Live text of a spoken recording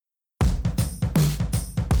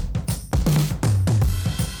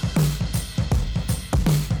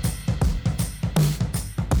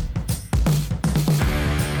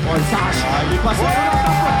passe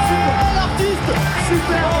l'artiste.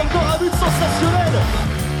 Super, encore un but sensationnel.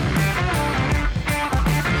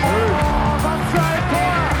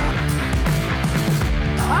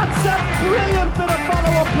 That's a brilliant bit of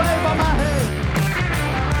follow-up play by Mahe.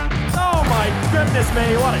 Oh my goodness me,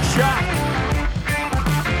 what a shot.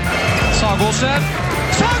 Sagosen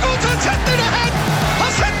setter det hen!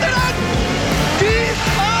 Han setter den! De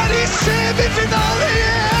I semifinale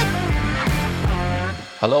igjen!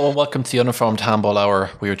 Hello and welcome to the Uninformed Handball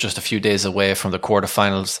Hour. We are just a few days away from the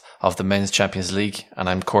quarterfinals of the Men's Champions League, and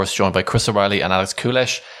I'm of course joined by Chris O'Reilly and Alex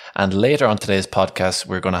Kulesh. And later on today's podcast,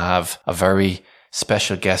 we're going to have a very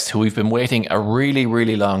special guest who we've been waiting a really,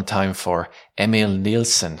 really long time for, Emil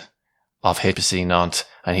Nielsen of HPC Nantes.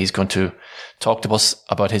 And he's going to talk to us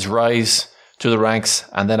about his rise to the ranks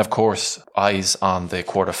and then, of course, eyes on the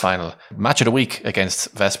quarterfinal match of the week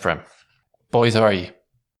against Veszprém. Boys, how are you?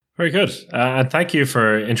 Very good. And thank you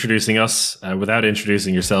for introducing us without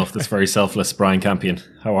introducing yourself. That's very selfless, Brian Campion.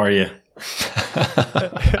 How are you?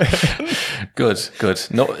 Good.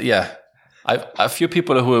 No, yeah. A few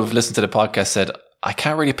people who have listened to the podcast said, I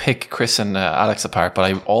can't really pick Chris and Alex apart, but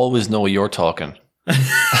I always know you're talking.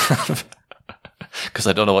 Because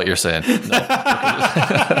I don't know what you're saying. No.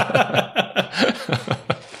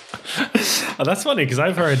 Oh, that's funny because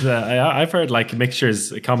I've heard like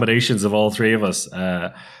mixtures, combinations of all three of us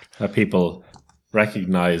that people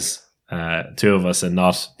recognize two of us and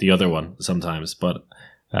not the other one sometimes. But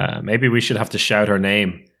maybe we should have to shout our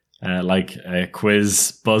name like a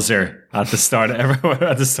quiz buzzer at the start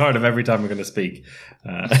of every time we're going to speak.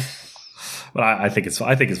 But I think it's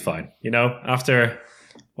fine. You know, after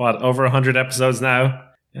over 100 episodes now,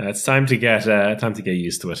 it's time to get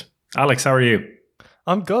used to it. Alex, how are you?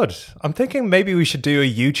 I'm good. I'm thinking maybe we should do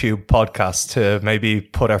a YouTube podcast to maybe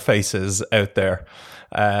put our faces out there.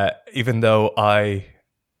 Even though I'm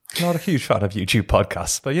not a huge fan of YouTube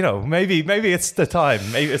podcasts, but you know, maybe it's the time.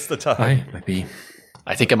 Maybe it's the time. Maybe.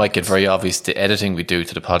 I think it might get very obvious the editing we do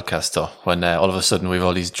to the podcast, though, when all of a sudden we've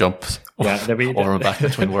all these jumps over and back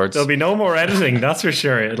between words. There'll be no more editing, that's for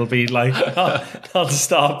sure. It'll be like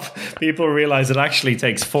non-stop. People realize it actually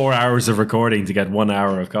takes 4 hours of recording to get 1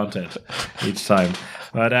 hour of content each time.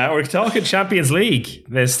 But we're talking Champions League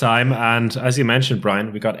this time, and as you mentioned,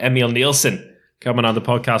 Brian, we got Emil Nielsen coming on the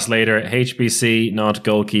podcast later. HBC Nantes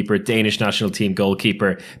goalkeeper, Danish national team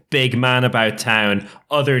goalkeeper, big man about town.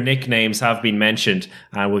 Other nicknames have been mentioned,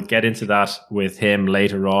 and we'll get into that with him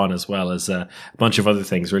later on, as well as a bunch of other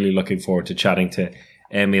things. Really looking forward to chatting to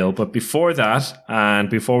Emil. But before that, and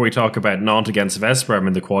before we talk about Nantes against Veszprém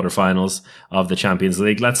in the quarterfinals of the Champions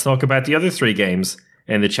League, let's talk about the other three games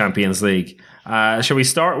in the Champions League. Shall we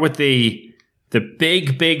start with the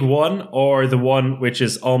big one, or the one which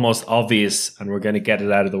is almost obvious and we're going to get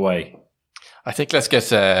it out of the way? I think let's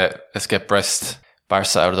get Brest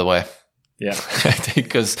Barca out of the way. Yeah. I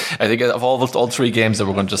think of all three games that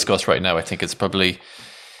we're going to discuss right now, I think it's probably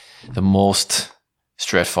the most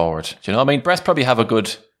straightforward. Do you know? I mean, Brest probably have a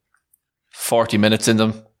good 40 minutes in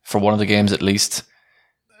them for one of the games at least.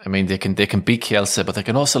 I mean, they can beat Kielce, but they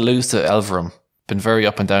can also lose to Elverum. Been very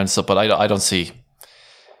up and down stuff, but I don't see.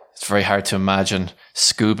 It's very hard to imagine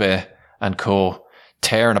Scoobe and co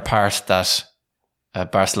tearing apart that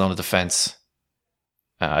Barcelona defence.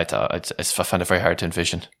 I find it very hard to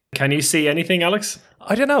envision. Can you see anything, Alex?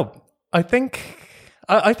 I don't know. I think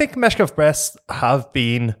Meshkov Brest have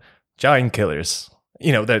been giant killers.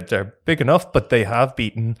 You know, they're big enough, but they have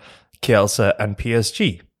beaten Kielce and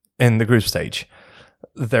PSG in the group stage.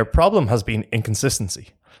 Their problem has been inconsistency.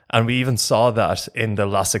 And we even saw that in the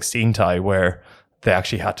last 16 tie where they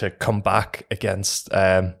actually had to come back against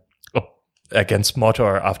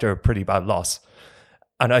Motor after a pretty bad loss.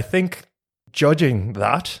 And I think, judging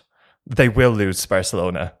that, they will lose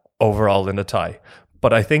Barcelona overall in the tie.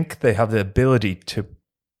 But I think they have the ability to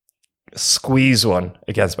squeeze one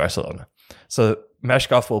against Barcelona. So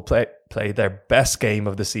Meshkov will play their best game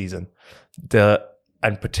of the season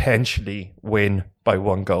and potentially win by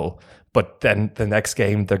 1 goal. But then the next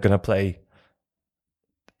game, they're going to play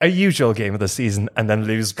a usual game of the season and then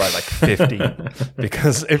lose by like 50.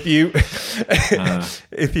 Because if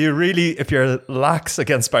you're lax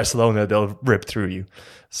against Barcelona, they'll rip through you.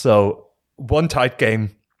 So one tight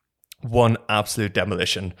game, one absolute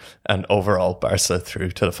demolition, and overall Barca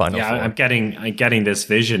through to the final four. I'm getting this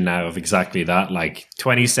vision now of exactly that, like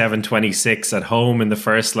 27-26 at home in the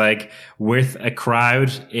first leg with a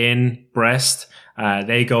crowd in Brest.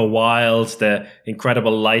 They go wild. The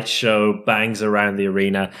incredible light show bangs around the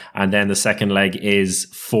arena. And then the second leg is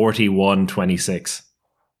 41-26.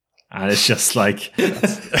 And it's just like...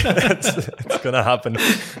 it's going to happen.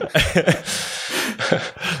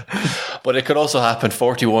 But it could also happen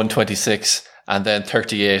 41-26 and then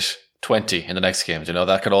 38-20 in the next game. You know,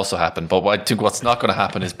 that could also happen. But I think what's not going to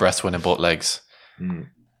happen is Brest winning both legs.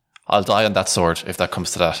 I'll die on that sword if that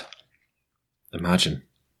comes to that. Imagine.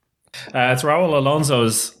 It's Raul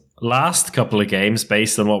Alonso's last couple of games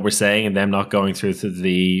based on what we're saying and them not going through to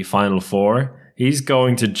the Final Four. He's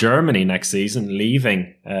going to Germany next season,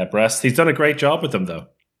 leaving Brest. He's done a great job with them, though.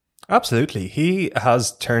 Absolutely. He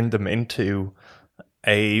has turned them into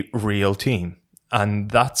a real team. And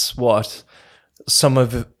that's what some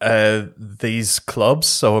of these clubs,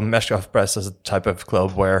 so Meshkov Brest is a type of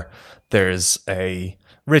club where there's a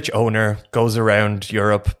rich owner, goes around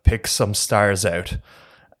Europe, picks some stars out.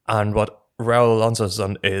 And what Raul Alonso has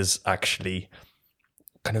done is actually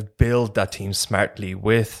kind of build that team smartly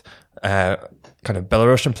with kind of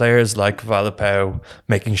Belarusian players like Valipau,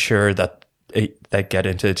 making sure that they get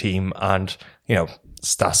into the team. And, you know,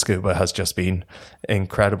 Stas Kuba has just been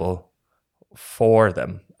incredible for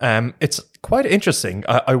them. It's quite interesting.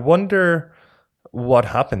 I wonder what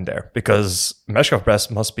happened there, because Meshkov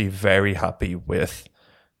Brest must be very happy with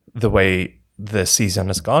the way the season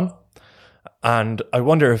has gone. And I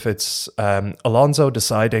wonder if it's Alonso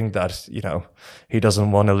deciding that, you know, he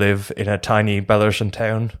doesn't want to live in a tiny Belarusian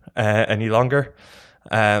town any longer.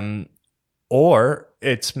 Or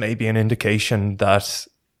it's maybe an indication that,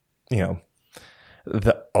 you know,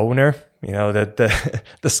 the owner, you know,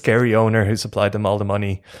 the scary owner who supplied them all the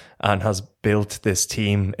money and has built this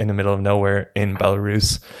team in the middle of nowhere in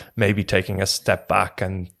Belarus, maybe taking a step back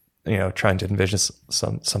and, you know, trying to envision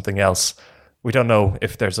something else. We don't know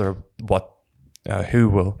if there's who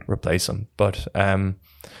will replace him, but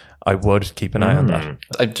I would keep an eye on that.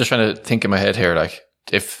 I'm just trying to think in my head here, like,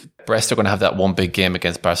 if Brest are going to have that one big game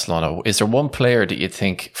against Barcelona, is there one player that you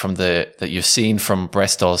think that you've seen from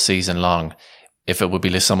Brest all season long, if it would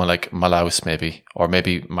be someone like Malaus maybe, or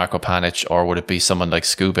maybe Marko Panic, or would it be someone like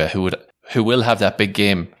Scuba who will have that big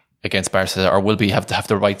game against Barca, or will have to have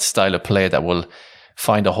the right style of play that will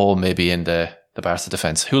find a hole maybe in the Barca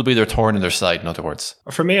defence? Who will be their thorn in their side, in other words?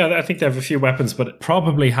 For me, I think they have a few weapons, but it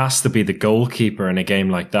probably has to be the goalkeeper in a game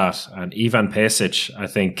like that. And Ivan Pesic, I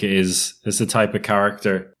think, is the type of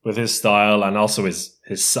character with his style and also his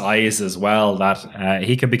size as well, that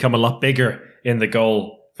he can become a lot bigger in the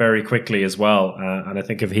goal very quickly as well. And I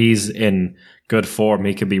think if he's in good form,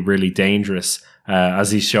 he can be really dangerous, as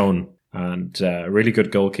he's shown. And a really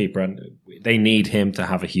good goalkeeper. And they need him to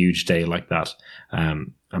have a huge day like that.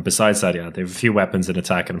 And besides that, yeah, they have a few weapons in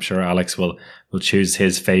attack, and I'm sure Alex will choose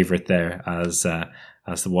his favourite there as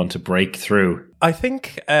the one to break through. I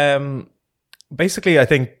think, basically, I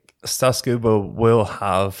think Stas Kuba will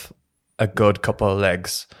have a good couple of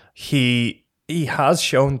legs. He has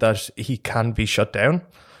shown that he can be shut down,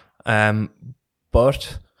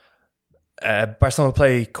 but Barcelona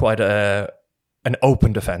play quite an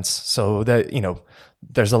open defense, so that, you know,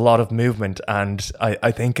 there's a lot of movement, and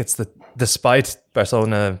I think it's despite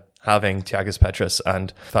Barcelona having Thiago Petrus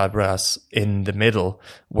and Fabregas in the middle,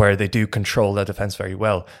 where they do control their defense very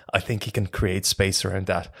well, I think he can create space around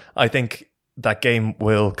that. I think that game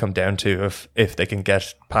will come down to if they can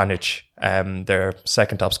get Panic, their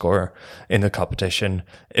second top scorer in the competition,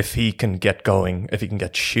 if he can get going, if he can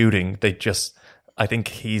get shooting, I think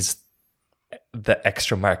he's the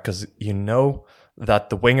extra mark, because you know that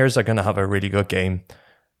the wingers are going to have a really good game.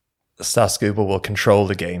 Stas Kuba will control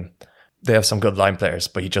the game. They have some good line players,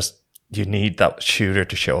 but you need that shooter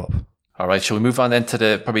to show up. All right, shall we move on then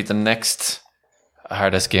to probably the next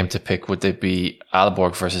hardest game to pick? Would they be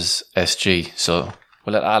Aalborg versus SG? So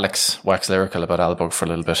we'll let Alex wax lyrical about Aalborg for a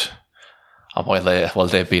little bit, while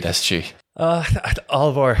they beat SG.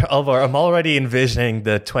 Aalborg, I'm already envisioning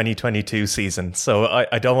the 2022 season, so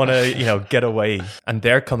I don't want to, get away. And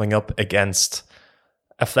they're coming up against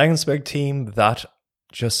a Flensburg team that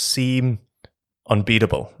just seem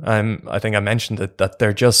unbeatable. I think I mentioned it, that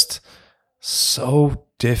they're just so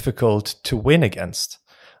difficult to win against.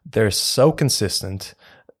 They're so consistent.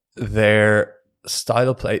 Their style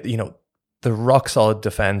of play, the rock solid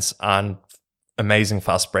defense and amazing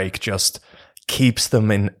fast break just keeps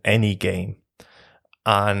them in any game.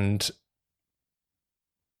 And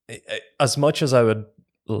as much as I would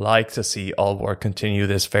like to see Aalborg continue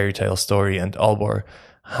this fairy tale story, and Aalborg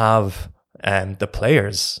have the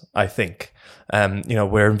players, I think,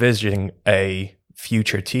 we're envisioning a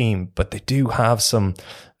future team, but they do have some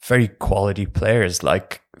very quality players.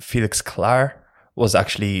 Like Felix Klar was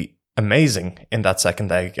actually amazing in that second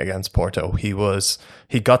leg against Porto. He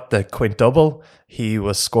got the quintuple. He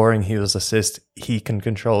was scoring. He was assist. He can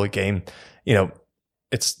control a game.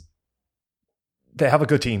 It's they have a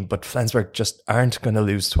good team, but Flensburg just aren't going to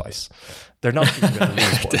lose twice. They're not even going to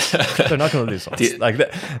lose once. They're not going to lose once.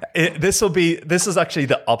 This is actually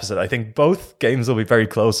the opposite. I think both games will be very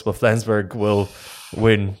close, but Flensburg will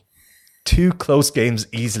win 2 close games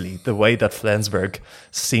easily, the way that Flensburg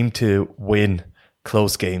seem to win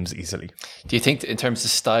close games easily. Do you think, in terms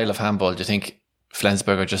of style of handball, do you think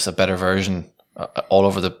Flensburg are just a better version all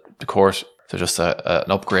over the court? They're just an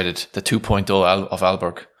upgraded, the 2.0 of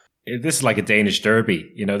Aalborg. This is like a Danish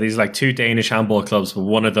derby. You know, these are like 2 Danish handball clubs, but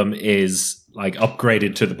one of them is like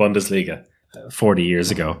upgraded to the Bundesliga 40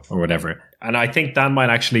 years ago or whatever. And I think that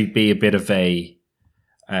might actually be a bit of a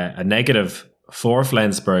negative for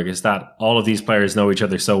Flensburg, is that all of these players know each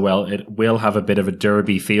other so well. It will have a bit of a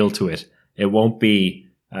derby feel to it. It won't be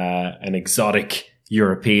an exotic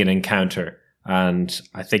European encounter. And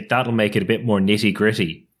I think that'll make it a bit more nitty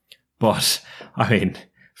gritty. But I mean,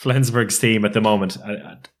 Flensburg's team at the moment,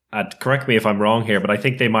 correct me if I'm wrong here, but I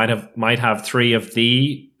think they might have 3 of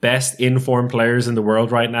the best informed players in the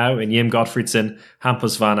world right now in Jim Gottfriedson,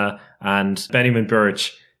 Hampus Vanna, and Benjamin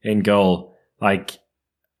Buric in goal. Like,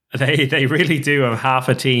 they really do have half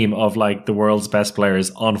a team of like the world's best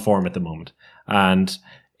players on form at the moment. And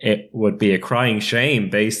it would be a crying shame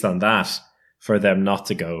based on that for them not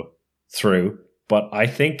to go through. But I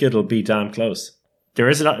think it'll be damn close. There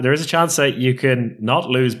is a chance that you can not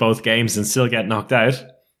lose both games and still get knocked out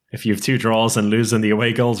if you have 2 draws and lose in the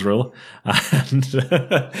away goals rule. And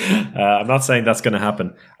I'm not saying that's going to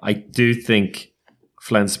happen. I do think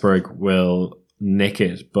Flensburg will nick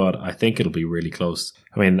it, but I think it'll be really close.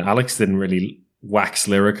 I mean, Alex didn't really wax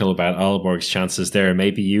lyrical about Aalborg's chances there.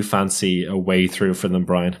 Maybe you fancy a way through for them,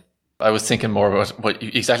 Brian. I was thinking more about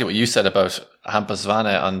exactly what you said about Hampus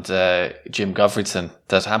Vanna and Jim Gottfriedson,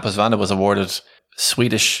 that Hampus Vanna was awarded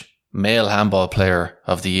Swedish male handball player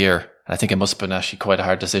of the year. I think it must have been actually quite a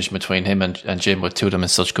hard decision between him and Jim, with 2 of them in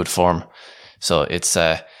such good form. So it's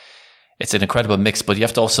an incredible mix, but you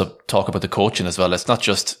have to also talk about the coaching as well. It's not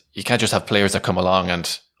just, you can't just have players that come along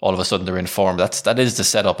and all of a sudden they're in form. That is the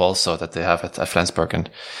setup also that they have at Flensburg. And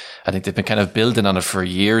I think they've been kind of building on it for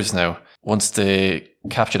years now. Once they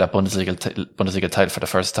captured that Bundesliga title for the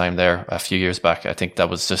first time there a few years back, I think that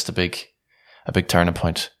was just a big turning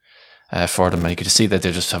point for them. And you could see that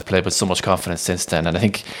they just have played with so much confidence since then. And I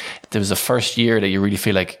think there was the first year that you really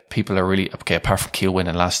feel like people are really, okay, apart from Kiel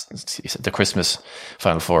winning the Christmas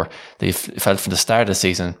Final Four, they felt from the start of the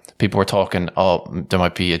season, people were talking, there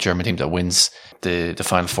might be a German team that wins the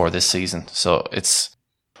Final Four this season. So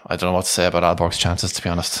I don't know what to say about Aalborg's chances, to be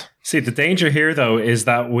honest. See, the danger here, though, is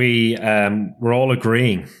that we're all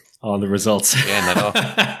agreeing on the results. Yeah, no.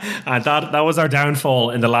 And that was our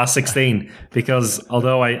downfall in the last 16, because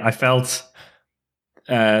although I felt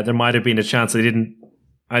there might have been a chance, I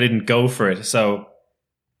didn't go for it. So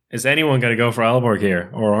is anyone going to go for Aalborg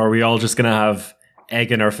here? Or are we all just going to have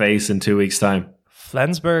egg in our face in 2 weeks' time?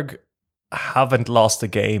 Flensburg haven't lost a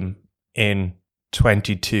game in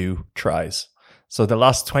 22 tries. So the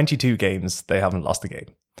last 22 games, they haven't lost a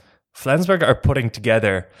game. Flensburg are putting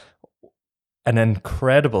together an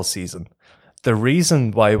incredible season. The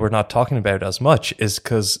reason why we're not talking about it as much is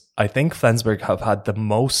because I think Flensburg have had the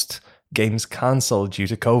most games cancelled due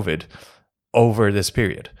to COVID over this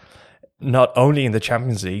period. Not only in the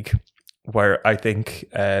Champions League, where I think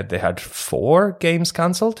they had 4 games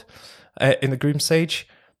cancelled in the group stage.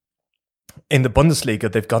 In the Bundesliga,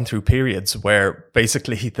 they've gone through periods where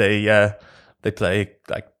basically they play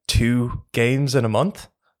like 2 games in a month.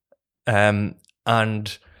 And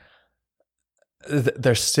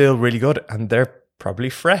they're still really good, and they're probably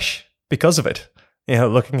fresh because of it. You know,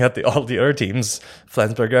 looking at all the other teams,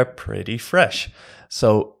 Flensburg are pretty fresh.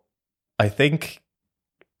 So I think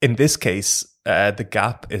in this case, the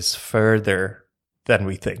gap is further than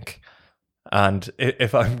we think. And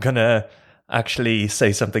if I'm going to actually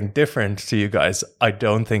say something different to you guys, I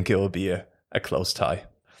don't think it will be a close tie.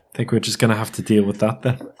 I think we're just going to have to deal with that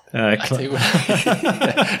then. Yeah.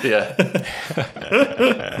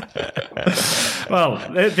 Well,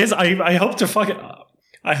 I hope to fuck it.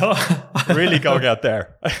 I hope really going out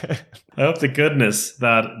there. I hope to goodness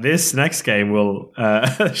that this next game will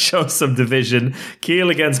show some division. Kiel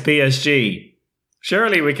against PSG.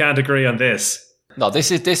 Surely we can't agree on this. No,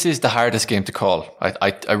 this is the hardest game to call.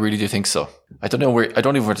 I really do think so. I don't know where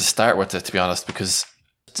to start with it, to be honest, because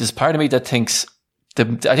there's part of me that thinks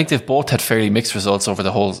I think they've both had fairly mixed results over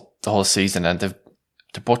the whole season, and they're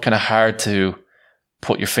both kind of hard to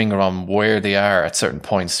put your finger on where they are at certain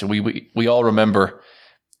points. So we all remember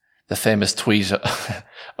the famous tweet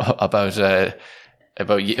about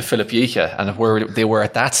Philipp Jeche and where they were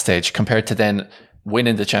at that stage compared to then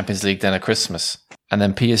winning the Champions League then at Christmas. And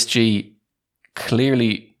then PSG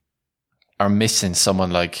clearly are missing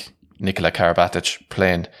someone like Nikola Karabatic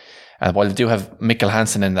playing. And while they do have Mikkel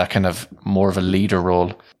Hansen in that kind of more of a leader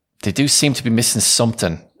role, they do seem to be missing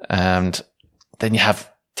something. And then you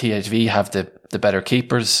have THV have the better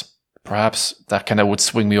keepers. Perhaps that kind of would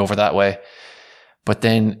swing me over that way. But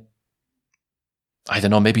then, I don't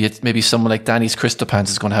know, maybe someone like Danis Christopans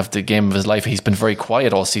is going to have the game of his life. He's been very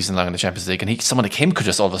quiet all season long in the Champions League, and someone like him could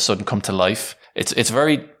just all of a sudden come to life. It's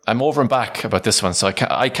very, I'm over and back about this one, so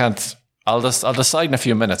I can't. I'll decide in a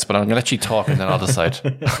few minutes, but I'm going to let you talk and then I'll decide.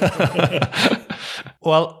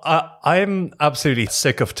 Well, I'm absolutely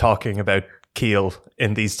sick of talking about Kiel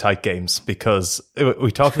in these tight games because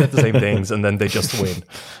we talk about the same things and then they just win.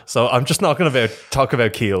 So I'm just not going to talk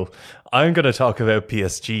about Kiel. I'm going to talk about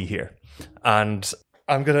PSG here. And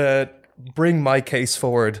I'm going to bring my case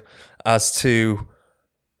forward as to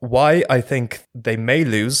why I think they may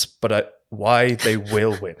lose, but why they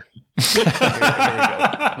will win. Here we go.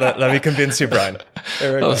 Let me convince you, Brian.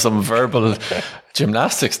 Some verbal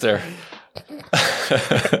gymnastics there.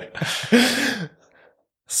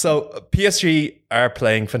 So PSG are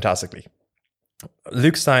playing fantastically.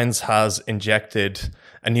 Luke Steins has injected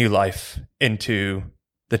a new life into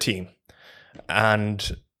the team.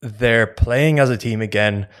 And they're playing as a team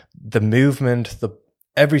again. The movement,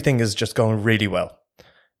 everything is just going really well.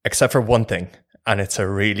 Except for one thing, and it's a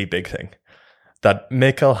really big thing. That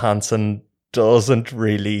Mikkel Hansen doesn't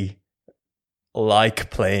really like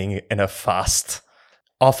playing in a fast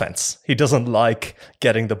offense. He doesn't like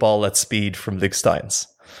getting the ball at speed from Luke Steins.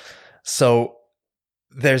 So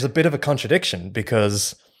there's a bit of a contradiction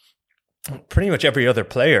because pretty much every other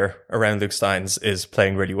player around Luke Steins is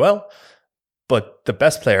playing really well, but the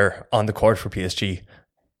best player on the court for PSG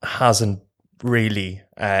hasn't really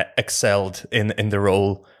excelled in the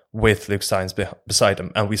role with Luke Steins beside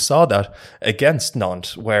him. And we saw that against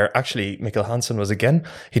Nantes, where actually Mikkel Hansen was again,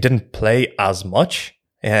 he didn't play as much.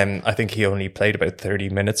 I think he only played about 30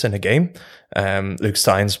 minutes in a game. Luke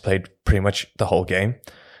Steins played pretty much the whole game.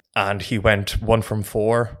 And he went 1 from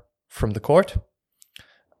 4 from the court.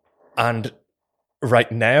 And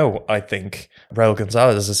right now, I think Raul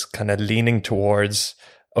Gonzalez is kind of leaning towards,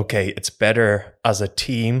 okay, it's better as a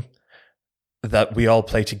team that we all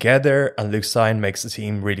play together and Luke Stein makes the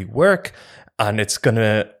team really work and it's going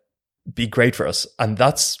to be great for us. And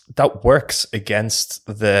that works against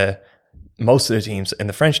most of the teams in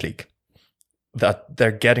the French league, that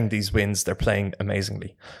they're getting these wins, they're playing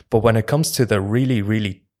amazingly. But when it comes to the really,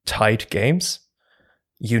 really tight games,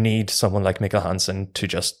 you need someone like Mikkel Hansen to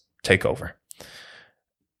just take over.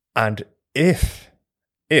 And if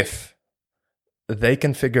they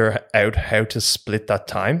can figure out how to split that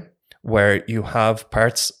time, where you have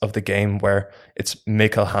parts of the game where it's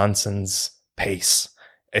Mikkel Hansen's pace,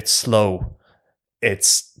 it's slow,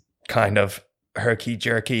 it's kind of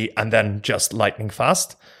herky-jerky, and then just lightning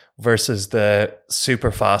fast, versus the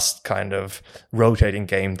super fast kind of rotating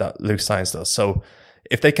game that Luke Steins does. So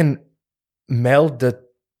if they can meld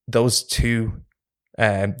those two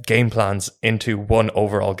game plans into one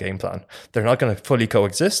overall game plan, they're not going to fully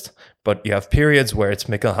coexist, but you have periods where it's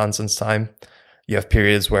Mikkel Hansen's time. You have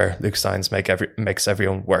periods where Luke Steins makes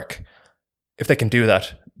everyone work. If they can do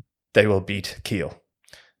that, they will beat Kiel.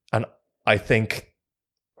 And I think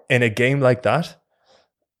in a game like that,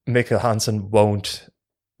 Mikkel Hansen won't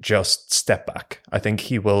just step back. I think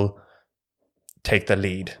he will take the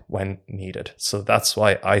lead when needed. So that's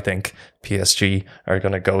why I think PSG are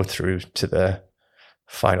going to go through to the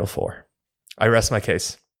Final Four. I rest my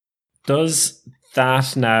case. Does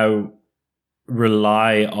that now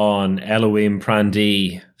rely on Elohim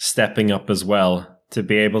Prandi stepping up as well to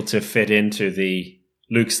be able to fit into the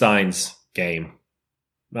Luke Steins game?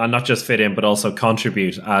 And not just fit in, but also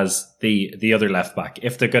contribute as the other left back.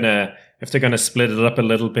 If they're gonna split it up a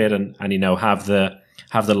little bit and have the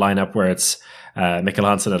lineup where it's Mikkel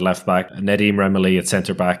Hansen at left back, Nedim Remeli at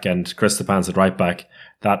centre back, and Christopans at right back.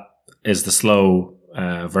 That is the slow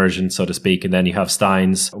version, so to speak. And then you have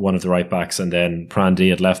Steins, one of the right backs, and then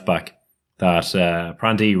Prandi at left back. That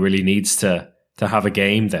Prandi really needs to have a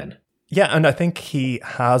game then. Yeah, and I think he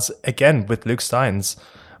has, again, with Luke Steins,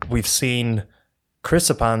 we've seen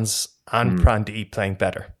Christopans and Prandi playing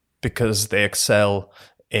better because they excel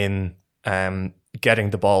in getting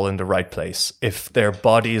the ball in the right place. If their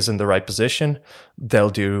body is in the right position, they'll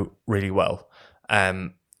do really well.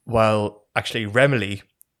 While actually Remeli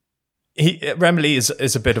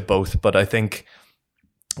is a bit of both, but I think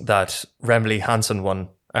that Remeli Hansen one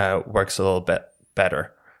works a little bit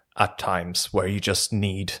better at times, where you just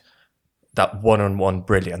need that one-on-one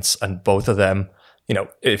brilliance, and both of them,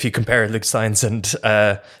 if you compare Luke Steins and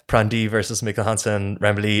Prandi versus Mikkel Hansen,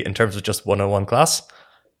 Rembele in terms of just one-on-one class,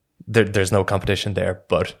 there's no competition there.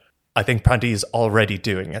 But I think Prandi is already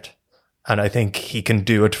doing it. And I think he can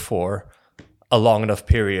do it for a long enough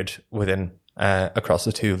period within across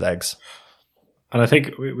the two legs. And I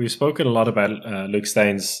think we've spoken a lot about Luke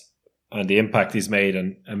Steins and the impact he's made.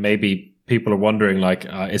 And maybe people are wondering,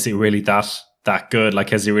 is he really that good?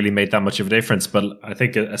 Has he really made that much of a difference? But I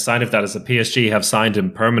think a sign of that is that PSG have signed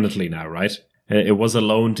him permanently now, right? It was a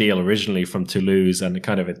loan deal originally from Toulouse and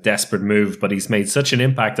kind of a desperate move, but he's made such an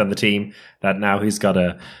impact on the team that now he's got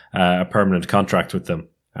a permanent contract with them.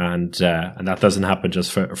 And that doesn't happen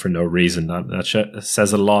just for no reason. That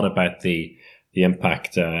says a lot about the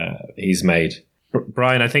impact he's made.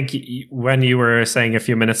 Brian, I think when you were saying a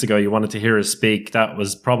few minutes ago you wanted to hear us speak, that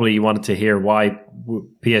was probably you wanted to hear why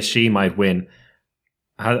PSG might win.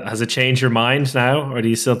 Has it changed your mind now, or do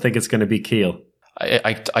you still think it's going to be Kiel?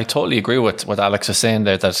 I totally agree with what Alex was saying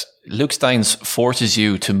there, that Luke Steins forces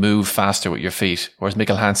you to move faster with your feet, whereas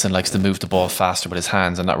Mikkel Hansen likes to move the ball faster with his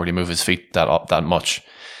hands and not really move his feet that much.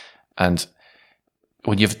 And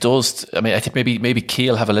when you've those, I think maybe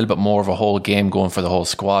Kiel have a little bit more of a whole game going for the whole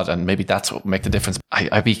squad, and maybe that's what make the difference.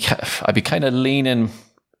 I'd be kind of leaning.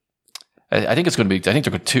 I think they're going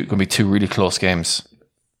to be two really close games.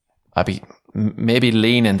 I'd be maybe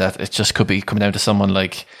leaning that it just could be coming down to someone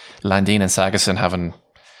like Landin and Sagosen having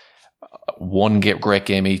one great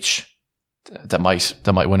game each that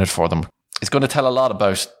might win it for them. It's going to tell a lot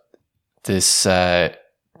about this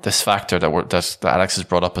factor that Alex has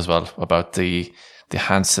brought up as well, about the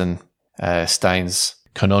Hansen Steins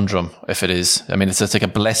conundrum. If it is, it's like a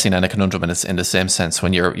blessing and a conundrum in the same sense,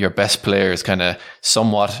 when your best player is kind of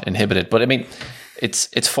somewhat inhibited. But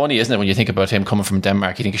it's funny, isn't it, when you think about him coming from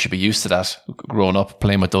Denmark? You think he should be used to that, growing up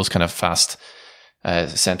playing with those kind of fast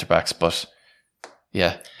centre backs. But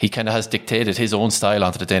yeah, he kind of has dictated his own style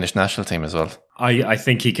onto the Danish national team as well. I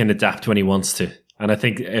think he can adapt when he wants to. And I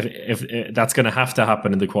think if that's going to have to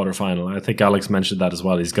happen in the quarterfinal. I think Alex mentioned that as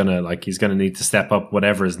well. He's going to need to step up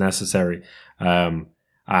whatever is necessary.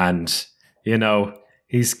 And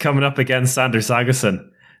he's coming up against Sander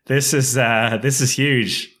Sagosen. This is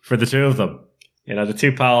huge for the two of them. The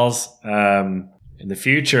two pals. In the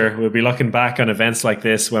future, we'll be looking back on events like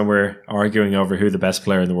this when we're arguing over who the best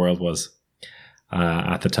player in the world was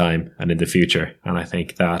at the time and in the future. And I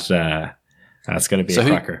think that that's going to be a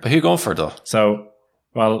cracker. Who are you going for, though? So,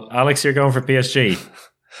 well, Alex, you're going for PSG.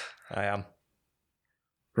 I am.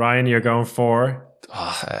 Ryan, you're going for?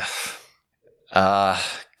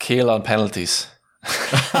 Kiel on penalties.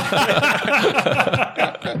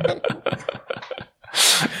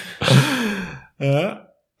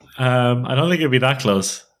 I don't think it'll be that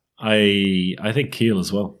close. I think Kiel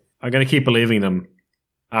as well. I'm going to keep believing them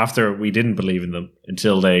after we didn't believe in them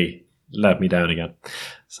until they let me down again.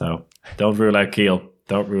 So don't rule out Kiel.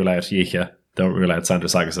 Don't rule out Jicha. Don't rule out Sander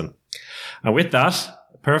Sagosen. And with that,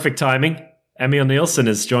 perfect timing. Emil Nielsen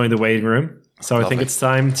has joined the waiting room. So I think it's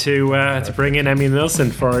time to bring in Emil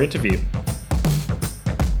Nielsen for our interview.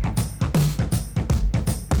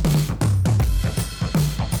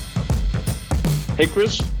 Hey,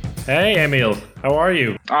 Chris. Hey, Emil. How are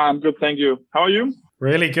you? I'm good, thank you. How are you?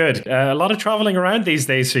 Really good. A lot of traveling around these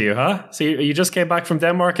days for you, huh? So you just came back from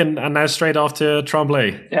Denmark and now straight off to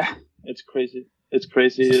Tremblay. Yeah, it's crazy. It's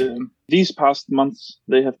crazy. These past months,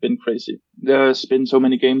 they have been crazy. There's been so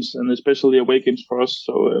many games, and especially away games for us.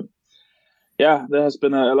 So, there has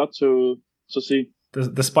been a lot to see.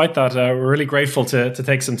 Despite that, we're really grateful to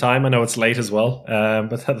take some time. I know it's late as well,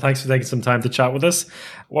 but thanks for taking some time to chat with us.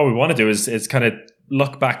 What we want to do is kind of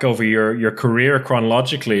look back over your career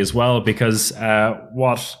chronologically as well, because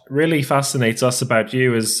what really fascinates us about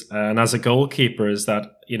you is, and as a goalkeeper, is that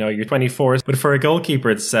you're 24, but for a goalkeeper,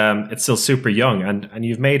 it's still super young, and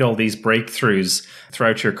you've made all these breakthroughs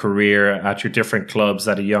throughout your career at your different clubs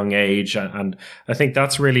at a young age, and I think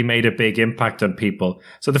that's really made a big impact on people.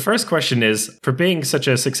 So the first question is, for being such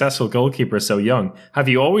a successful goalkeeper so young, have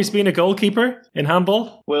you always been a goalkeeper in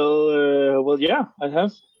handball? Well, yeah, I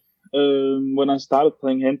have. When I started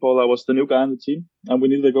playing handball, I was the new guy on the team, and we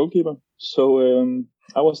needed a goalkeeper. So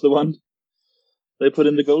I was the one they put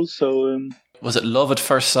in the goals. So was it love at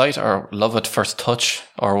first sight or love at first touch,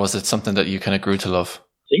 or was it something that you kind of grew to love?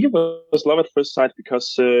 I think it was love at first sight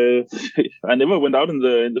because I never went out in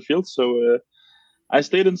the field. So I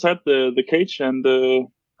stayed inside the cage and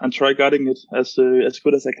try guarding it as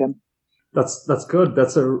good as I can. That's good.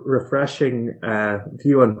 That's a refreshing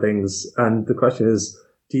view on things. And the question is,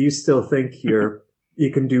 do you still think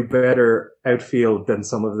you can do better outfield than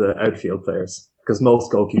some of the outfield players? Because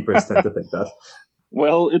most goalkeepers tend to think that.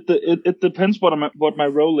 Well, it depends what my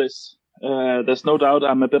role is. There's no doubt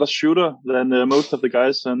I'm a better shooter than most of the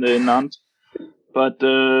guys in Nantes, but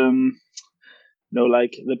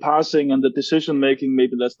like the passing and the decision making,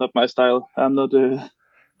 maybe that's not my style. I'm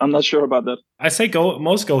not sure about that. I say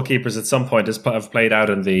most goalkeepers at some point have played out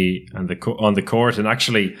on the court, and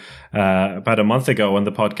actually about a month ago on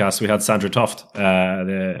the podcast we had Sandra Toft,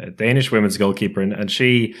 the Danish women's goalkeeper, and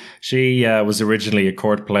she was originally a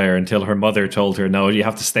court player until her mother told her, no, you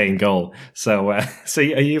have to stay in goal. So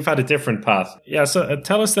you've had a different path. Yeah. So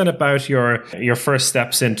tell us then about your first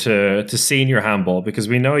steps into senior handball, because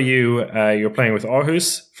we know you're playing with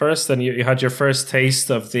Aarhus first, and you had your first taste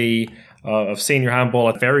of senior handball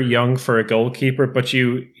at very young for a goalkeeper, but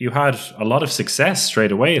you had a lot of success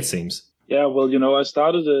straight away, it seems. Yeah, well, I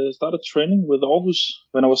started training with Aarhus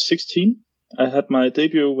when I was 16. I had my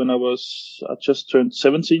debut when I just turned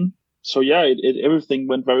 17. So yeah, everything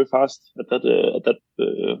went very fast at that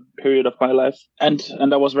period of my life, and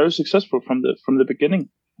I was very successful from the beginning,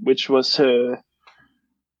 which was.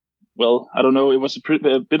 Well, I don't know. It was a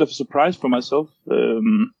bit of a surprise for myself. A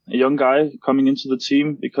young guy coming into the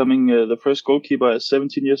team, becoming the first goalkeeper at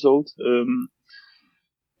 17 years old,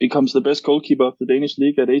 becomes the best goalkeeper of the Danish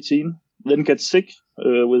league at 18, then gets sick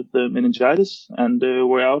with meningitis, and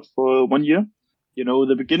we're out for 1 year.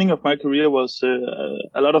 The beginning of my career was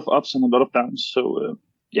a lot of ups and a lot of downs. So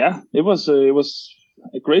yeah, it was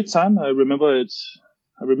a great time. I remember it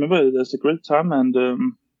as a great time,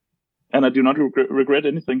 and I do not regret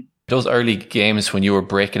anything. Those early games when you were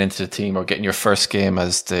breaking into the team or getting your first game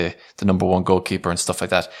as the number one goalkeeper and stuff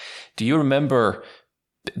like that, do you remember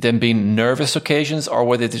them being nervous occasions,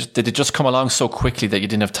 or did it just come along so quickly that you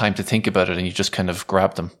didn't have time to think about it and you just kind of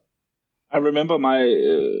grabbed them? I remember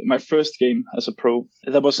my first game as a pro.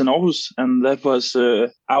 That was in Aarhus, and that was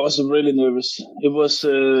I was really nervous. It was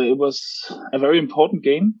a very important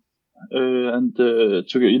game. And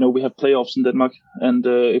we have playoffs in Denmark, and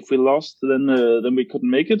if we lost, then we couldn't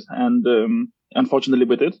make it, and unfortunately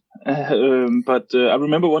we did. But I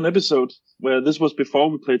remember one episode where this was before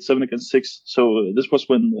we played 7 against 6, so this was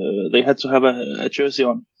when they had to have a jersey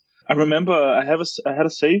on. I remember I had a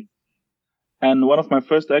save, and one of my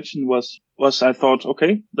first action was I thought,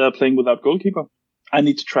 okay, they're playing without goalkeeper, I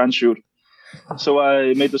need to try and shoot. So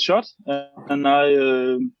I made the shot, and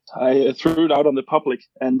I threw it out on the public,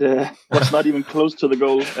 and was not even close to the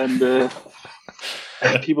goal.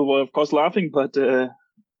 And people were, of course, laughing, but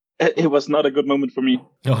it was not a good moment for me.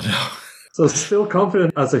 Oh no! So still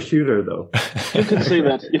confident as a shooter, though. You can say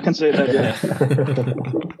that. Yeah.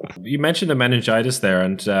 You mentioned the meningitis there,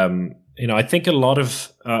 and I think a lot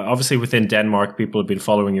of obviously within Denmark, people have been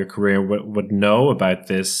following your career would know about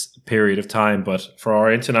this period of time. But for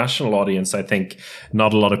our international audience, I think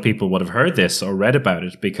not a lot of people would have heard this or read about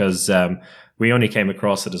it, because we only came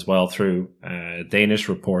across it as well through Danish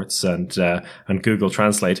reports and Google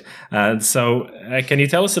Translate. And so, can you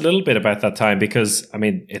tell us a little bit about that time? Because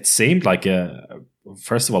it seemed like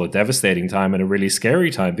first of all, a devastating time and a really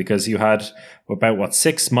scary time, because you had about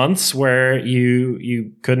 6 months where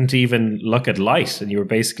you couldn't even look at light, and you were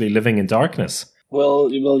basically living in darkness.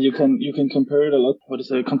 Well, you can compare it a lot. What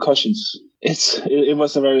is it? Concussions. It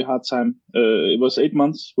was a very hard time. It was 8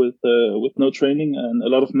 months with no training and a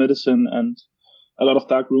lot of medicine and a lot of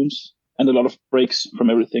dark rooms and a lot of breaks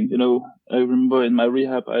from everything. I remember in my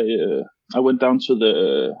rehab, I went down to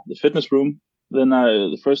the fitness room. Then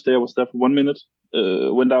the first day I was there for 1 minute,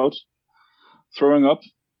 went out, throwing up,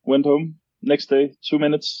 went home. Next day, 2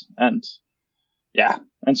 minutes, and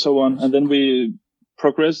so on. And then we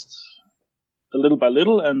progressed a little by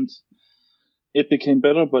little, and it became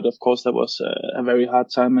better. But of course, that was a very hard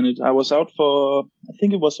time, and I was out for, I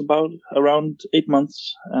think it was around 8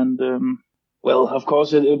 months. And well, of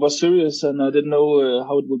course, it was serious, and I didn't know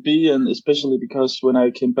how it would be, and especially because when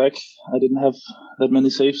I came back, I didn't have that many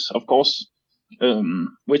saves, of course.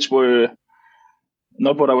 Which were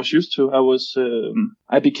not what I was used to.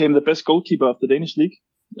 I became the best goalkeeper of the Danish league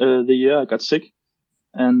the year I got sick,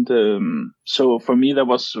 and so for me that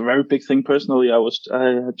was a very big thing personally. I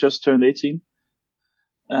had just turned 18,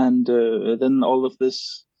 and then all of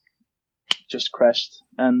this just crashed,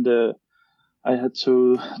 and I had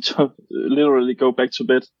to literally go back to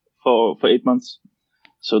bed for 8 months.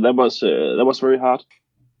 So that was very hard.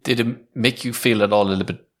 Did it make you feel at all a little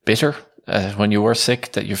bit bitter when you were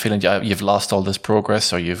sick, that you're feeling you've lost all this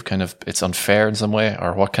progress, or you've it's unfair in some way,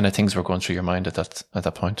 or what kind of things were going through your mind at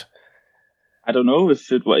that point? I don't know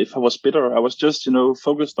if I was bitter. I was just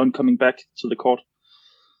focused on coming back to the court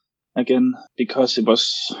again, because it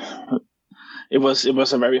was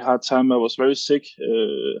a very hard time. I was very sick,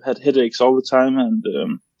 had headaches all the time, and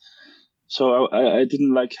So I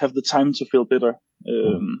didn't like have the time to feel bitter.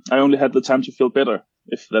 I only had the time to feel better,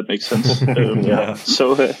 if that makes sense. Yeah.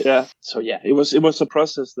 So it was a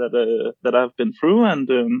process that I've been through, and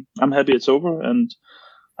I'm happy it's over. And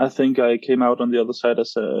I think I came out on the other side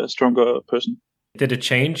as a stronger person. Did it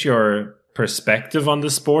change your perspective on the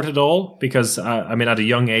sport at all? Because I mean, at a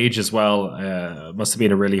young age as well, it must have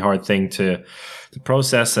been a really hard thing to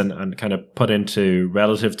process and kind of put into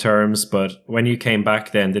relative terms. But when you came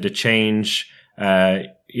back, then did it change?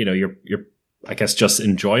 Your I guess just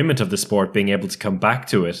enjoyment of the sport, being able to come back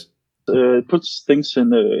to it. It puts things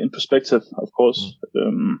in perspective, of course.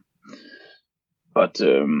 But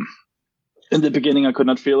in the beginning, I could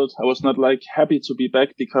not feel it. I was not like happy to be back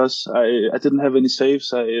because I didn't have any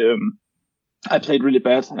saves. I played really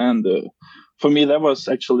bad, and for me that was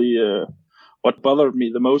actually what bothered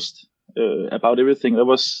me the most about everything. That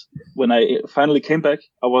was when I finally came back.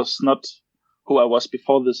 I was not who I was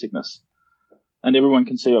before the sickness, and everyone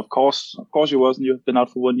can say, of course you wasn't. You have been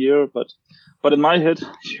out for 1 year, but in my head,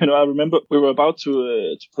 I remember we were about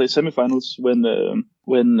to play semifinals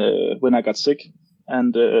when I got sick.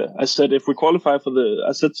 And I said, if we qualify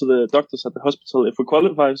I said to the doctors at the hospital, if we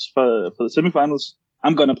qualify for the semifinals,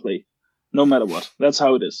 I'm going to play no matter what. That's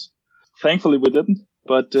how it is. Thankfully, we didn't.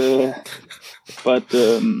 But so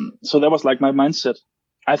that was like my mindset.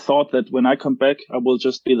 I thought that when I come back, I will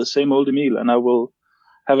just be the same old Emil and I will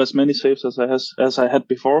have as many saves as I had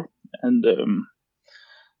before. And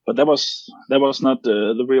but that was not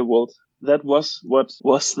the real world. That was what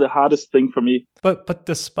was the hardest thing for me. But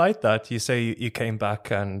despite that, you say you came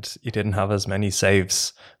back and you didn't have as many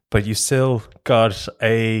saves, but you still got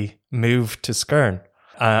a move to Skjern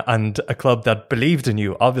and a club that believed in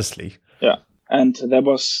you, obviously. Yeah, and that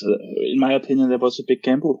was, in my opinion, that was a big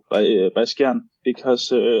gamble by Skjern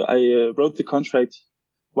because I wrote the contract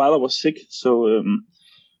while I was sick, so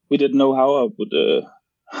we didn't know how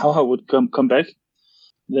I would come back.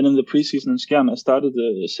 Then in the preseason in Skjern, I started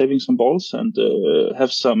saving some balls and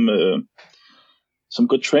have some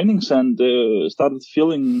good trainings and started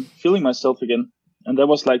feeling myself again. And that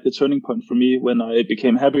was like the turning point for me when I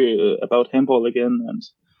became happy about handball again and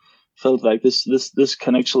felt like this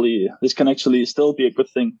can actually still be a good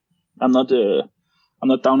thing. I'm not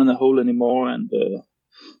down in the hole anymore, and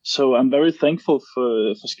so I'm very thankful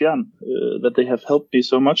for Skjern that they have helped me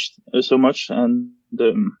so much and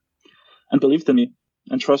believed in me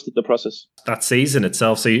and trusted the process. That season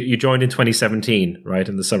itself, so you joined in 2017, right,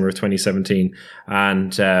 in the summer of 2017,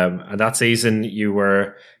 and that season you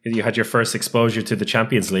had your first exposure to the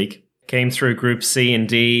Champions League. Came through Group C and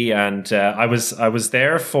D, and I was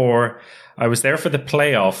there for the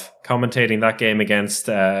playoff, commentating that game against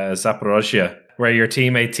Zaporozhye, where your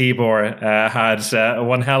teammate Tibor had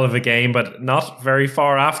one hell of a game, but not very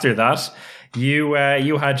far after that. You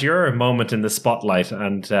had your moment in the spotlight,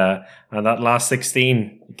 and that last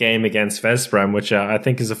 16 game against Veszprém, which I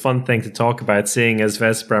think is a fun thing to talk about, seeing as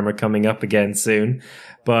Veszprém are coming up again soon.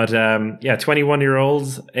 But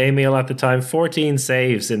 21-year-old Emil at the time, 14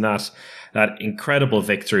 saves in that incredible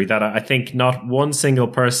victory that I think not one single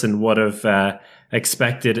person would have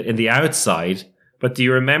expected in the outside. But do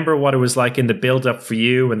you remember what it was like in the build-up for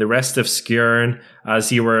you and the rest of Skjern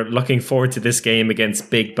as you were looking forward to this game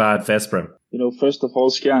against big bad Veszprém? First of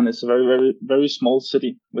all, Skjern is a very, very, very small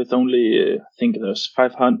city with only, I think there's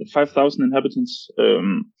 5,000 inhabitants.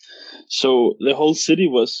 So the whole city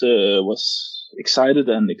was excited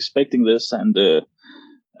and expecting this and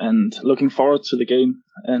looking forward to the game.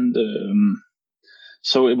 And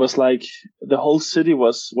so it was like the whole city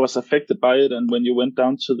was affected by it. And when you went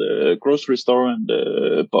down to the grocery store and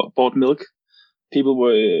bought milk, people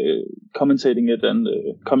were commentating it and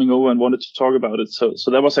coming over and wanted to talk about it. So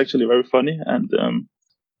that was actually very funny. And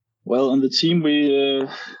on the team, we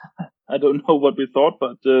I don't know what we thought,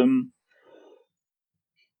 but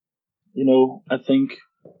I think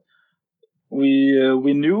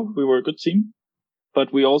we knew we were a good team.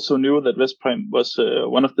 But we also knew that Veszprém was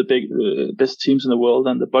one of the best teams in the world,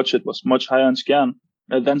 and the budget was much higher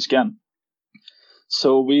than Skjern.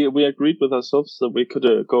 So we agreed with ourselves that we could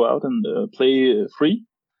go out and play free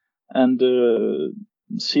and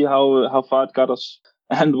see how far it got us.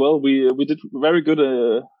 And we did very good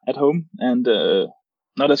at home, and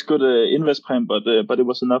not as good in Veszprém, but it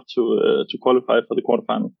was enough to qualify for the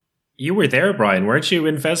quarterfinal. You were there, Brian, weren't you,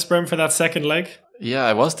 in Veszprém for that second leg? Yeah,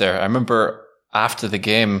 I was there. I remember after the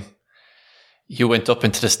game, you went up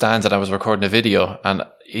into the stands and I was recording a video, and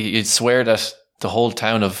you'd swear that the whole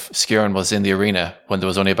town of Skjern was in the arena when there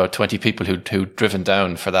was only about 20 people who'd driven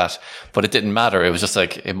down for that. But it didn't matter. It was just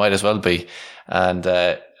like, it might as well be. And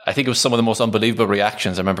I think it was some of the most unbelievable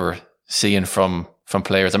reactions I remember seeing from from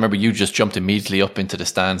players? I remember you just jumped immediately up into the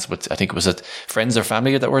stands with, I think, was it friends or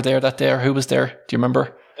family that were there that day, or who was there? Do you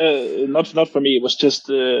remember? Not for me. It was just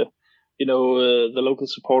the local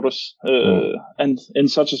supporters. And in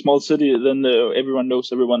such a small city, then everyone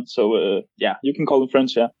knows everyone. So you can call them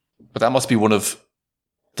friends. Yeah. But that must be one of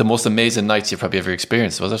the most amazing nights you've probably ever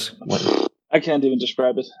experienced, was it? I can't even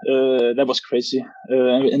describe it. That was crazy,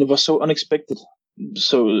 and it was so unexpected.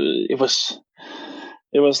 So it was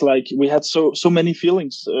like we had so many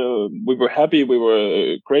feelings. We were happy, we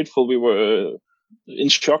were grateful, we were in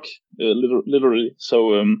shock, literally.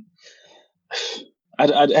 So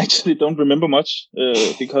I actually don't remember much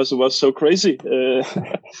because it was so crazy.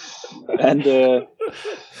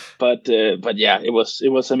 But yeah, it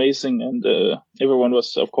was amazing, and everyone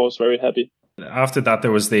was, of course, very happy. After that,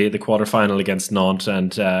 there was the quarterfinal against Nantes,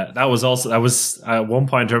 and that was at one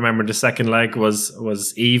point. I remember the second leg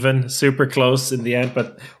was even, super close in the end.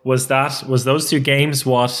 But was those two games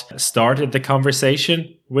what started the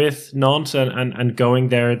conversation with Nantes and going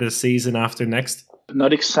there the season after next?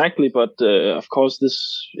 Not exactly, but of course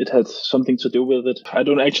it had something to do with it. I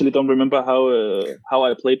don't remember how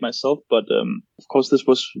I played myself, but of course this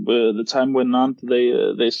was the time when Nantes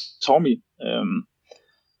they saw me.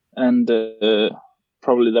 And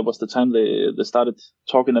probably that was the time they started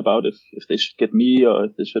talking about if they should get me or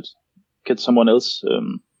if they should get someone else.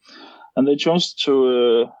 And they chose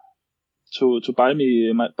to buy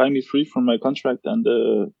me free from my contract. And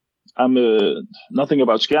I'm nothing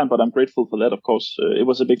about Skjern, but I'm grateful for that. Of course, it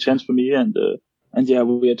was a big chance for me, and yeah,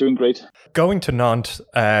 we are doing great. Going to Nantes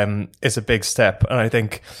is a big step, and I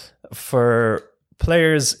think for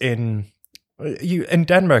players in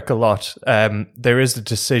Denmark a lot, there is a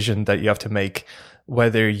decision that you have to make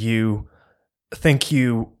whether you think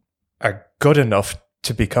you are good enough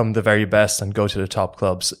to become the very best and go to the top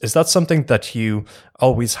clubs. Is that something that you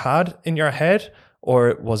always had in your head,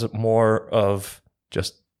 or was it more of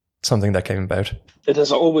just something that came about? It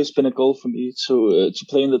has always been a goal for me to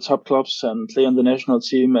play in the top clubs and play on the national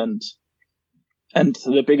team, and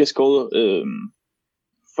the biggest goal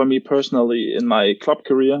for me personally in my club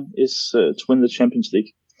career is to win the Champions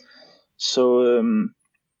League. So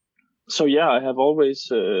yeah, I have always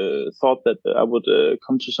thought that I would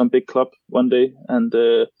come to some big club one day, and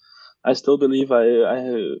I still believe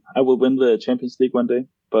I will win the Champions League one day.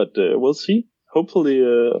 But we'll see. Hopefully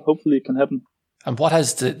it can happen. And what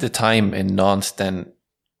has the time in Nantes then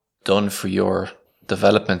done for your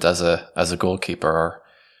development as a goalkeeper,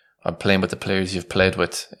 or playing with the players you've played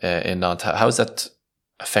with in Nantes? How has that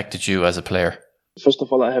affected you as a player? First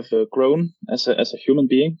of all, I have grown as a human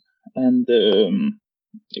being, and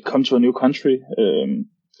come to a new country.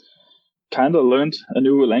 Kind of learned a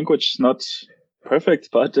new language, not perfect,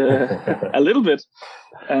 but a little bit.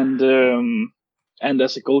 And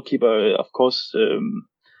as a goalkeeper, of course,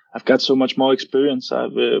 I've got so much more experience.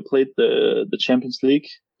 I've played the Champions League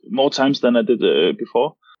more times than I did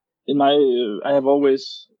before. I have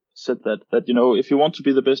always said that if you want to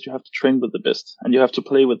be the best, you have to train with the best, and you have to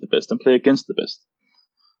play with the best and play against the best.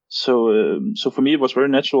 So for me, it was very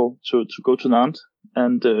natural to go to Nantes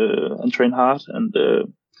and train hard, and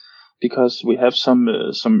because we have some,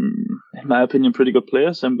 in my opinion, pretty good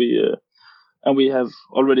players, and we have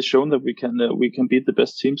already shown that we can beat the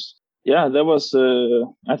best teams. Yeah, that was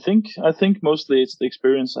I think mostly it's the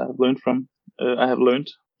experience I have learned,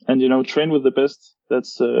 and train with the best.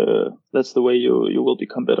 That's the way you will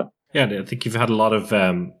become better. Yeah, I think you've had a lot of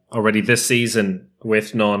already this season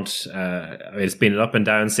with Nantes. It's been an up and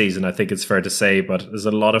down season, I think it's fair to say, but there's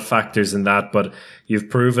a lot of factors in that. But you've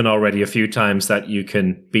proven already a few times that you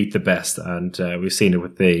can beat the best, and we've seen it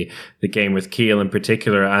with the game with Kiel in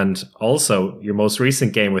particular, and also your most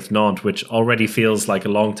recent game with Nantes, which already feels like a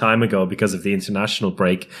long time ago because of the international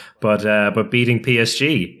break. But beating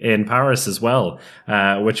PSG in Paris as well,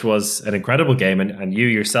 which was an incredible game, and you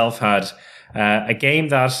yourself had a game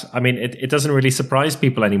that, I mean, it doesn't really surprise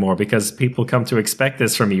people anymore because people come to expect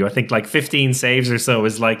this from you. I think like 15 saves or so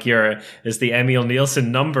is like is the Emil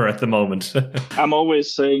Nielsen number at the moment. I'm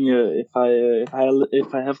always saying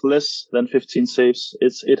if I have less than 15 saves,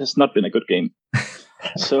 it has not been a good game.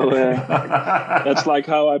 So that's like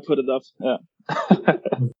how I put it up. Yeah.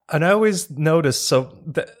 And I always notice,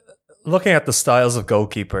 looking at the styles of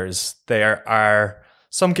goalkeepers, there are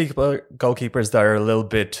some goalkeepers that are a little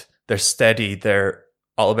bit, they're steady, they're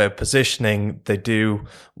all about positioning, they do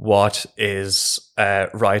what is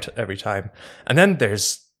right every time. And then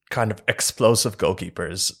there's kind of explosive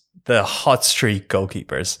goalkeepers, the hot streak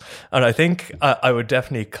goalkeepers. And I think I would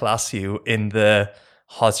definitely class you in the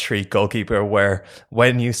hot streak goalkeeper, where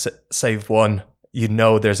when you save one,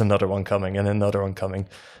 there's another one coming and another one coming.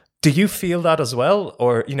 Do you feel that as well?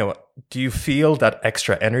 Or, do you feel that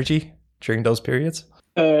extra energy during those periods?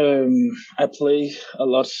 I play a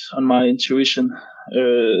lot on my intuition.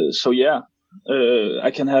 So yeah,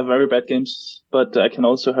 I can have very bad games, but I can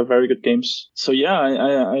also have very good games. So yeah,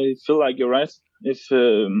 I feel like you're right. If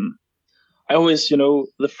I always,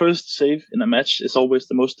 the first save in a match is always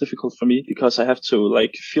the most difficult for me because I have to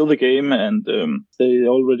feel the game, and they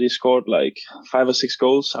already scored 5 or 6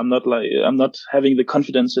 goals. I'm not having the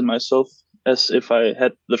confidence in myself as if I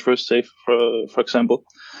had the first save, for example.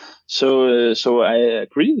 So I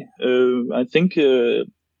agree. I think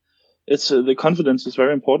it's the confidence is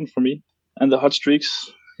very important for me, and the hot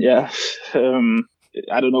streaks. Yeah,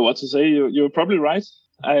 I don't know what to say. You're probably right.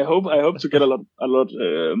 I hope to get a lot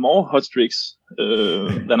more hot streaks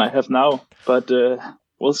than I have now, but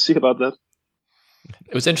we'll see about that.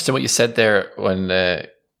 It was interesting what you said there when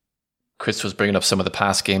Chris was bringing up some of the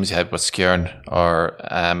past games you had with Skjern,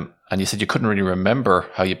 and you said you couldn't really remember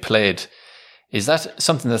how you played. Is that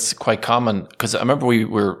something that's quite common? Because I remember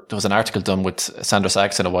there was an article done with Sandra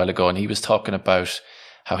Saxon a while ago, and he was talking about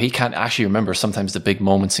how he can't actually remember sometimes the big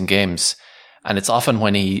moments in games. And it's often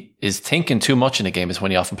when he is thinking too much in a game is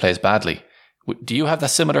when he often plays badly. Do you have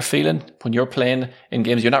that similar feeling when you're playing in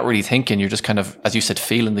games? You're not really thinking, you're just kind of, as you said,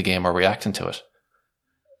 feeling the game or reacting to it.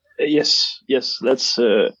 Yes, that's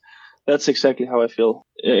exactly how I feel.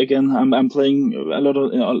 Again, I'm playing a lot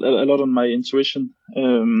on my intuition,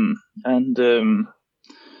 and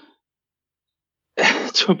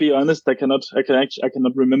to be honest, I cannot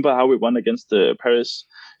remember how we won against Paris.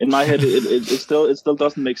 In my head, it still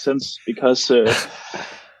doesn't make sense because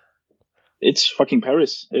it's fucking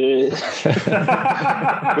Paris.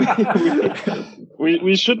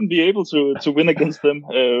 We shouldn't be able to win against them.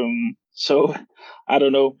 So I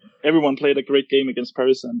don't know. Everyone played a great game against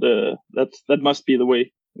Paris, and that must be the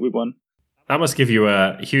way we won. That must give you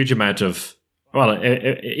a huge amount of,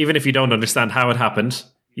 even if you don't understand how it happened,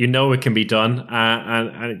 you know it can be done,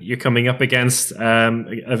 and you're coming up against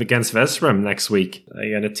Veszprem next week,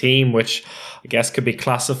 and a team which I guess could be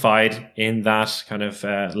classified in that kind of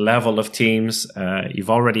level of teams. You've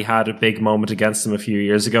already had a big moment against them a few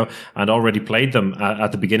years ago, and already played them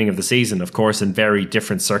at the beginning of the season, of course, in very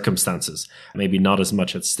different circumstances, maybe not as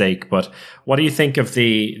much at stake. But what do you think of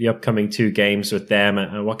the upcoming 2 games with them,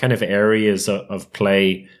 and what kind of areas of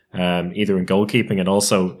play, either in goalkeeping and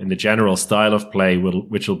also in the general style of play,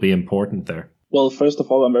 which will be important there? Well, first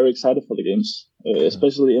of all, I'm very excited for the games,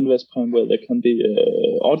 especially in Veszprem, where there can be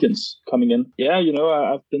audience coming in. Yeah,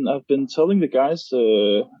 I've been telling the guys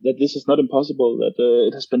that this is not impossible, that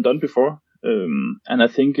it has been done before, and I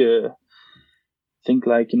think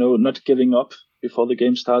not giving up before the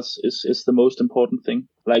game starts is the most important thing.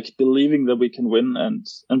 Believing that we can win,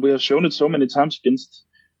 and we have shown it so many times against.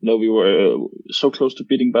 We were so close to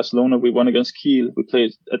beating Barcelona. We won against Kiel. We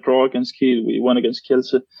played a draw against Kiel. We won against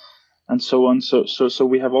Kielce, and so on. So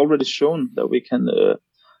we have already shown that we can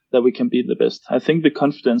be the best. I think the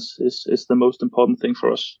confidence is the most important thing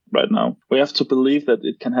for us right now. We have to believe that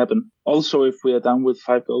it can happen. Also, if we are down with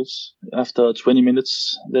 5 goals after 20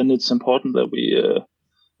 minutes, then it's important that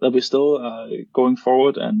we still are going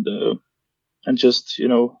forward and just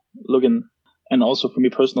looking. And also for me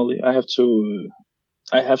personally, I have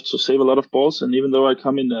to save a lot of balls, and even though I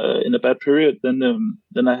come in a bad period,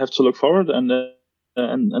 then I have to look forward and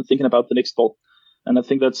thinking about the next ball. And I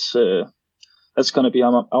think that's going to be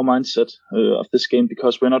our mindset of this game,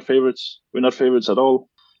 because we're not favorites. We're not favorites at all.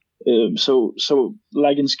 So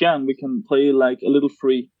like in Skjern, we can play a little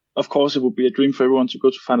free. Of course, it would be a dream for everyone to go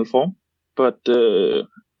to Final Four, but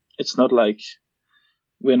it's not like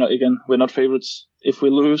we're not favorites. If we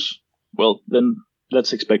lose, well, then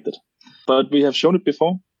that's expected. But we have shown it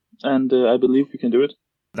before, and I believe we can do it.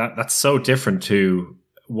 That's so different to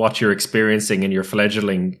what you're experiencing in your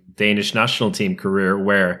fledgling Danish national team career,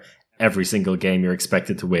 where every single game you're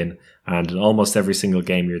expected to win, and in almost every single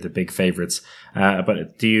game you're the big favourites.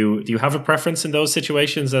 But do you have a preference in those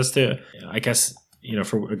situations as to, I guess,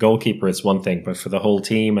 for a goalkeeper it's one thing, but for the whole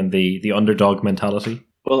team and the underdog mentality?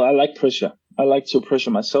 Well, I like pressure. I like to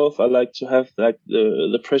pressure myself. I like to have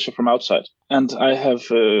the pressure from outside. And I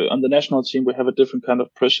have on the national team we have a different kind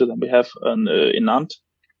of pressure than we have in Nantes.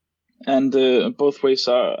 And both ways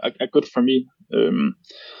are good for me.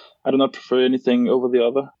 I do not prefer anything over the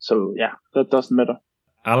other. So yeah, that doesn't matter.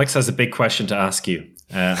 Alex has a big question to ask you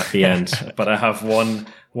at the end, but I have one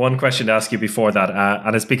one question to ask you before that,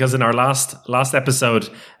 and it's because in our last episode,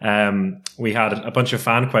 we had a bunch of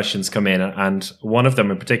fan questions come in, and one of them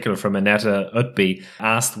in particular from Annette Utby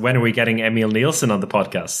asked, when are we getting Emil Nielsen on the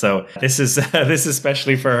podcast? So this is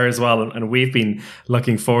especially for her as well, and we've been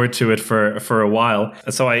looking forward to it for a while.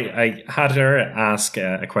 So I had her ask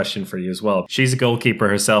a question for you as well. She's a goalkeeper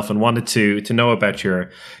herself and wanted to know about your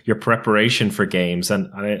preparation for games, and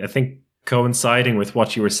I think coinciding with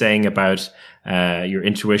what you were saying about your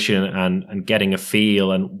intuition and getting a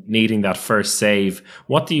feel and needing that first save,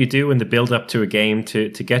 what do you do in the build up to a game to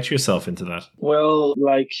get yourself into that? Well,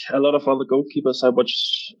 like a lot of other goalkeepers, I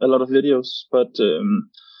watch a lot of videos, but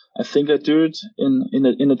I think I do it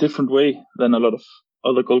in a different way than a lot of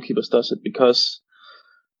other goalkeepers does it, because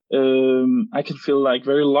I can feel like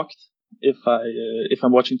very locked if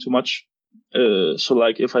I'm watching too much. So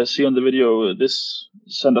like if I see on the video this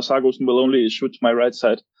Sander Sargosen will only shoot to my right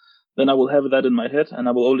side, then I will have that in my head and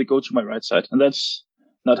I will only go to my right side, and that's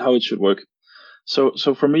not how it should work. So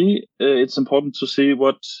for me, it's important to see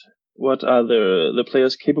what are the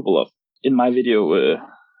players capable of in my video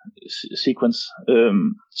sequence.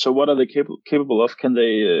 So what are they capable of? Can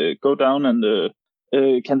they go down and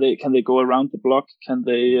can they go around the block? Can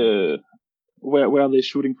they where are they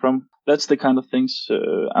shooting from? That's the kind of things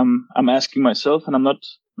I'm asking myself, and I'm not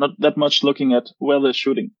that much looking at where they're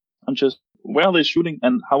shooting. I'm just, where are they shooting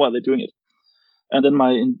and how are they doing it? And then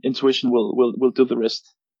my intuition will do the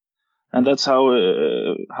rest. And that's how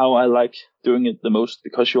I like doing it the most,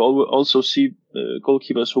 because you also see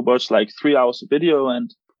goalkeepers who watch like 3 hours of video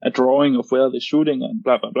and a drawing of where they're shooting and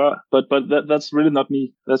blah blah blah. But that's really not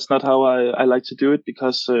me. That's not how I like to do it,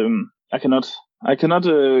 because I cannot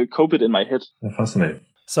cope it in my head. Fascinating.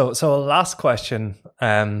 So a last question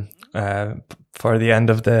for the end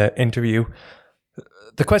of the interview.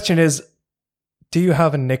 The question is, do you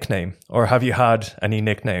have a nickname, or have you had any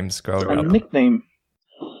nicknames growing up? Nickname.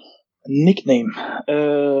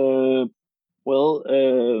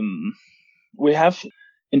 We have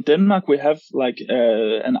in Denmark, we have like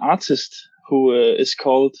an artist who is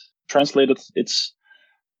called, translated, it's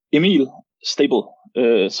Emil Stable.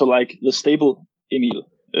 So like the stable Emil.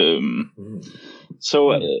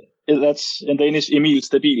 So that's in Danish Emil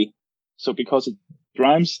Stabil. So because it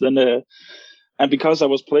rhymes, then and because I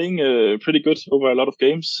was playing pretty good over a lot of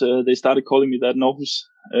games, they started calling me that in Aarhus.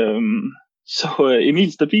 So Emil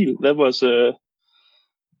Stabil,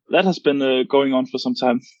 that has been going on for some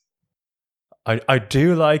time. I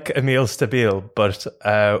do like Emil Stabil, but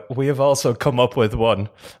we have also come up with one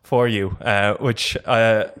for you, which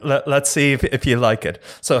let's see if you like it.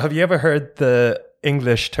 So have you ever heard the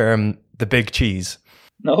English term, the big cheese?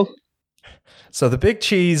 No. So the big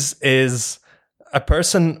cheese is a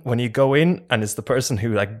person when you go in, and it's the person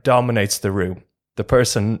who like dominates the room, the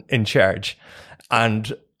person in charge.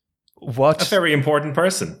 And what... A very important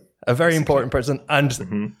person. A very important person.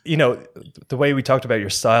 And, you know, the way we talked about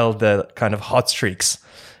your style, the kind of hot streaks,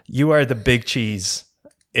 you are the big cheese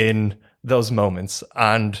in those moments.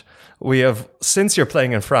 And we have, since you're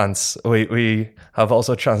playing in France, we have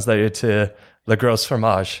also translated to Le Gros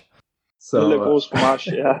Fromage. So, Le Gros Fromage,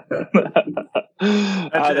 yeah.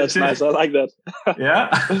 That's nice. I like that. Yeah?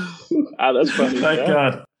 That's funny. Thank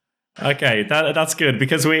God. Okay, that's good,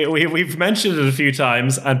 because we've mentioned it a few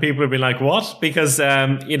times and people have been like, what? Because,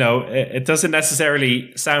 you know, it doesn't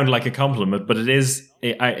necessarily sound like a compliment, but it is,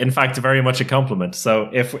 in fact, very much a compliment. So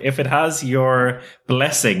if it has your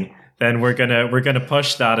blessing, then we're gonna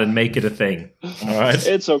push that and make it a thing. All right.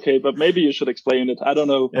 It's okay, but maybe you should explain it. I don't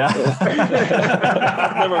know. Yeah.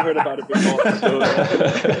 I've never heard about it before. So.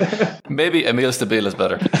 Maybe Emil Stabil is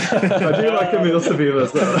better. I do like Emil Stabil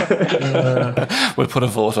as well. We'll put a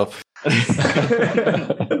vote up.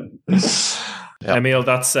 Yeah. Emil,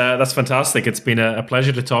 that's fantastic. It's been a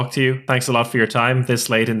pleasure to talk to you. Thanks a lot for your time this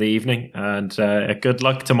late in the evening, and good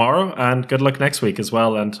luck tomorrow, and good luck next week as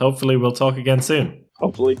well. And hopefully we'll talk again soon.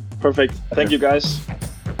 Hopefully. Perfect. Thank you, guys.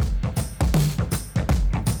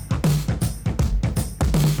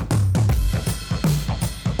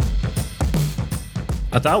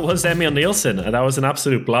 That was Emil Nielsen. That was an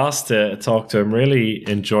absolute blast to talk to him. Really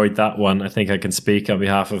enjoyed that one. I think I can speak on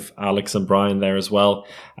behalf of Alex and Brian there as well.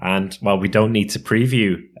 And while we don't need to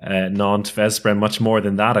preview Nantes Veszprém much more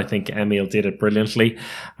than that, I think Emil did it brilliantly.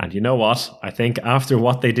 And you know what? I think after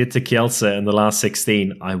what they did to Kielce in the last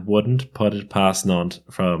 16, I wouldn't put it past Nantes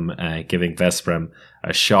from giving Veszprém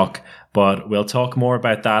a shock. But we'll talk more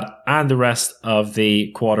about that and the rest of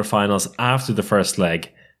the quarterfinals after the first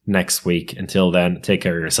leg next week. Until then, take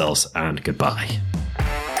care of yourselves and goodbye.